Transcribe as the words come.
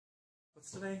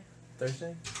What's today?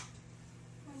 Thursday?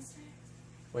 Wednesday.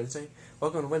 Wednesday?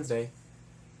 Welcome to Wednesday.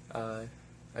 I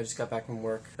just got back from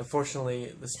work.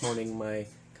 Unfortunately, this morning my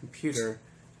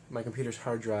computer's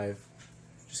hard drive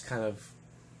just kind of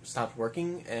stopped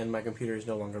working, and my computer is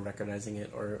no longer recognizing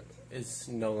it or is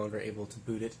no longer able to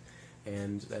boot it,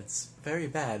 and that's very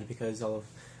bad because all of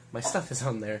my stuff is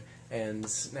on there, and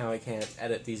now I can't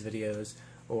edit these videos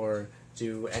or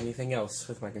do anything else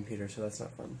with my computer, so that's not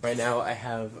fun. Right now I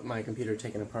have my computer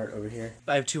taken apart over here.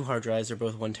 I have two hard drives. They're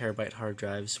both 1 terabyte hard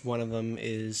drives. One of them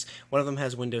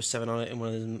has Windows 7 on it, and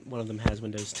one of them has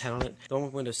Windows 10 on it. The one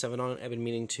with Windows 7 on it, I've been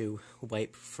meaning to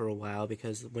wipe for a while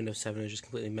because Windows 7 is just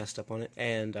completely messed up on it,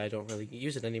 and I don't really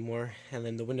use it anymore. And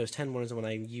then the Windows 10 one is the one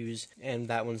I use, and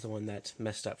that one's the one that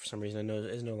messed up for some reason. I know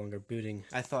it is no longer booting.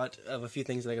 I thought of a few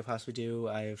things that I could possibly do.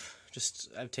 I've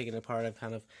taken it apart.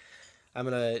 I'm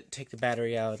gonna take the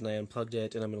battery out, and I unplugged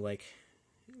it, and I'm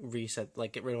gonna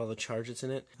get rid of all the charge that's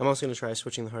in it. I'm also gonna try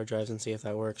switching the hard drives and see if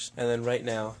that works. And then right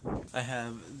now, I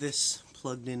have this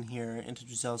plugged in here into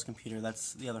Giselle's computer.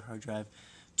 That's the other hard drive,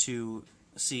 to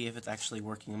see if it's actually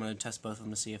working. I'm gonna test both of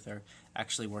them to see if they're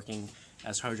actually working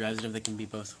as hard drives and if they can be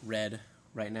both read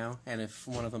right now. And if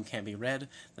one of them can't be read,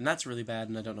 then that's really bad,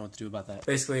 and I don't know what to do about that.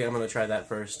 Basically, I'm going to try that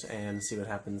first and see what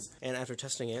happens. And after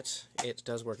testing it, it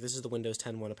does work. This is the Windows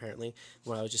 10 one, apparently,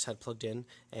 what I just had plugged in,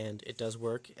 and it does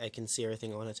work. I can see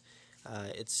everything on it.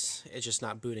 It's just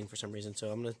not booting for some reason,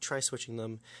 so I'm going to try switching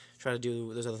them, try to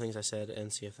do those other things I said,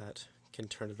 and see if that can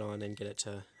turn it on and get it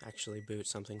to actually boot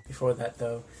something. Before that,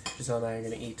 though, Giselle and I are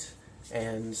going to eat,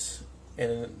 and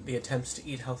in the attempts to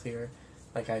eat healthier,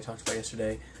 like I talked about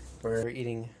yesterday, we're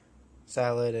eating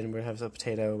salad, and we're going to have some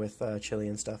potato with chili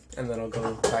and stuff. And then I'll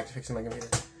go back to fixing my computer.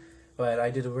 But I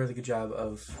did a really good job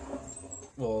of,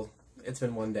 well, it's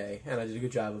been one day, and I did a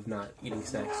good job of not eating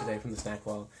snacks today from the snack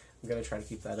wall. I'm going to try to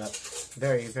keep that up.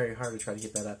 Very, very hard to try to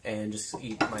keep that up, and just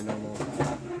eat my normal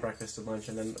breakfast and lunch.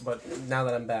 But now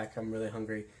that I'm back, I'm really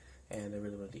hungry, and I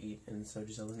really wanted to eat. And so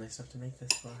Giselle was nice enough to make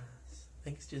this for us.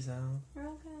 Thanks, Giselle. You're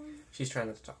welcome. She's trying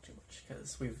not to talk too much,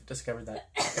 because we've discovered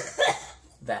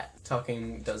that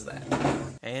talking does that.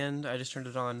 And I just turned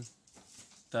it on.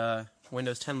 The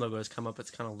Windows 10 logo has come up.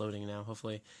 It's kind of loading now.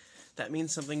 Hopefully that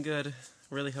means something good.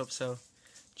 Really hope so.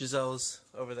 Giselle's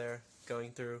over there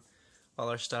going through all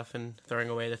our stuff and throwing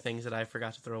away the things that I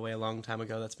forgot to throw away a long time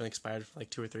ago that's been expired for like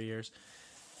 2 or 3 years.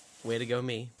 Way to go,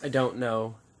 me. I don't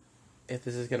know if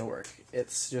this is gonna work.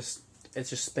 It's just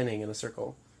spinning in a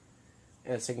circle,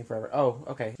 and it's taking forever. Oh,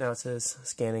 okay. Now it says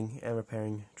scanning and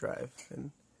repairing drive.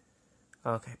 And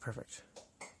okay, perfect.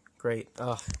 Great.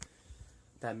 Oh,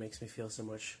 that makes me feel so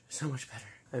much better.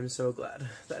 I'm so glad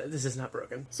that this is not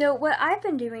broken. So what I've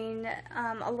been doing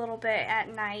a little bit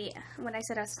at night, when I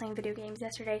said I was playing video games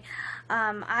yesterday,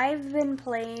 I've been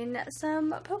playing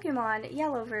some Pokemon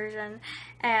Yellow version,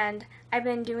 and I've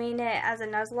been doing it as a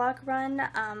nuzlocke run.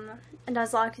 A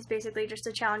nuzlocke is basically just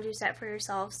a challenge you set for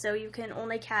yourself, so you can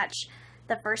only catch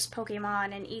the first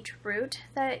Pokemon in each route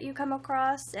that you come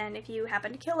across, and if you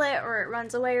happen to kill it or it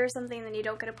runs away or something, then you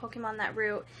don't get a Pokemon that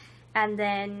route. And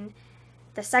then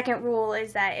the second rule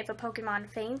is that if a Pokemon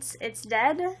faints, it's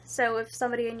dead. So if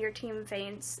somebody in your team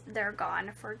faints, they're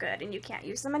gone for good and you can't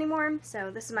use them anymore.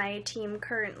 So this is my team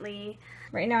currently.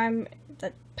 Right now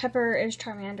Pepper is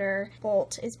Charmander,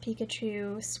 Bolt is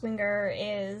Pikachu, Swinger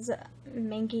is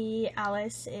Mankey,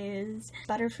 Alice is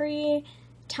Butterfree,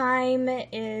 Time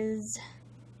is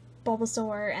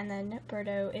Bulbasaur, and then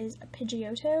Birdo is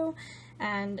Pidgeotto.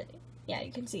 And yeah,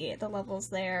 you can see the levels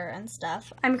there and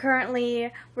stuff. I'm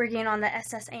currently working on the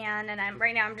SS Anne, and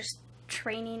right now I'm just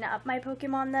training up my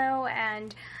Pokemon though,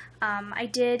 and I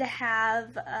did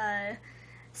have a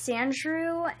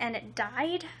Sandshrew, and it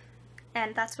died,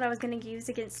 and that's what I was going to use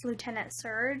against Lieutenant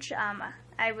Surge.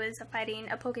 I was fighting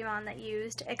a Pokemon that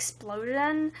used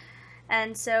Explosion,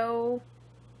 and so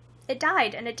it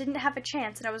died, and it didn't have a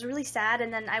chance, and I was really sad.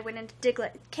 And then I went into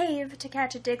Diglett Cave to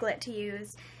catch a Diglett to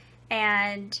use,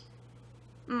 and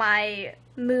my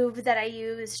move that I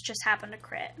used just happened to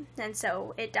crit, and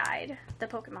so it died, the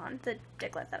Pokemon, the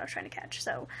Diglett that I was trying to catch.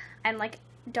 So I'm like,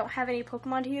 don't have any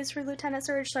Pokemon to use for Lieutenant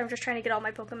Surge, so I'm just trying to get all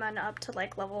my Pokemon up to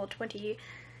like level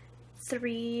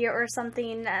 23 or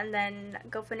something, and then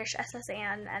go finish SS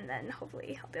Anne, and then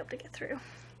hopefully I'll be able to get through.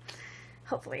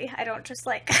 Hopefully I don't just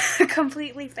like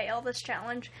completely fail this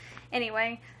challenge.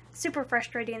 Anyway, super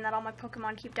frustrating that all my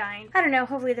Pokemon keep dying. I don't know,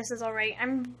 hopefully this is alright.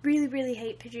 I really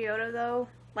hate Pidgeotto though.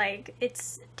 Like,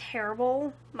 it's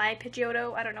terrible. My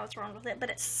Pidgeotto, I don't know what's wrong with it, but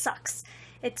it sucks.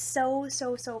 It's so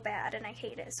bad, and I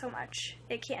hate it so much.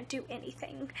 It can't do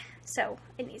anything, so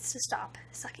it needs to stop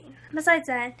sucking. Besides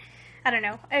that, I don't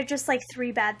know. It just like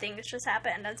 3 bad things just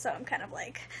happened, and so I'm kind of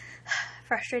like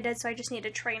frustrated. So I just need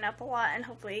to train up a lot, and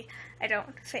hopefully I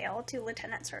don't fail to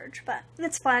Lieutenant Surge. But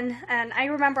it's fun, and I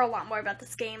remember a lot more about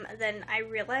this game than I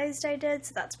realized I did,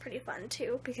 so that's pretty fun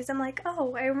too. Because I'm like,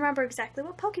 oh, I remember exactly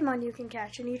what Pokemon you can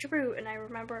catch in each route, and I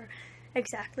remember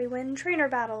exactly when trainer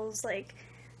battles, like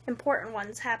important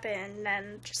ones, happen,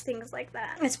 and just things like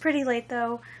that. It's pretty late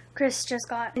though. Chris just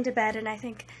got into bed, and I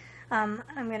think I'm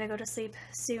gonna go to sleep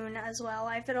soon as well.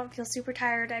 I don't feel super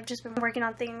tired. I've just been working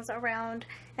on things around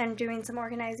and doing some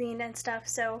organizing and stuff,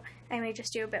 so I may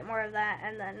just do a bit more of that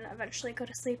and then eventually go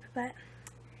to sleep. But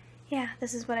yeah,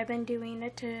 this is what I've been doing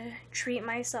to treat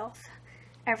myself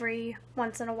every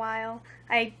once in a while.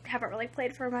 I haven't really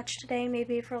played for much today,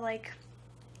 maybe for like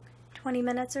 20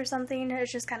 minutes or something.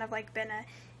 It's just kind of like been a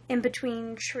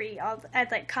in-between treat.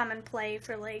 I'd like come and play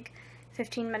for like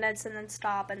 15 minutes and then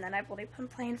stop, and then I've only been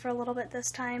playing for a little bit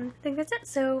this time. I think that's it,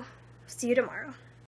 so see you tomorrow.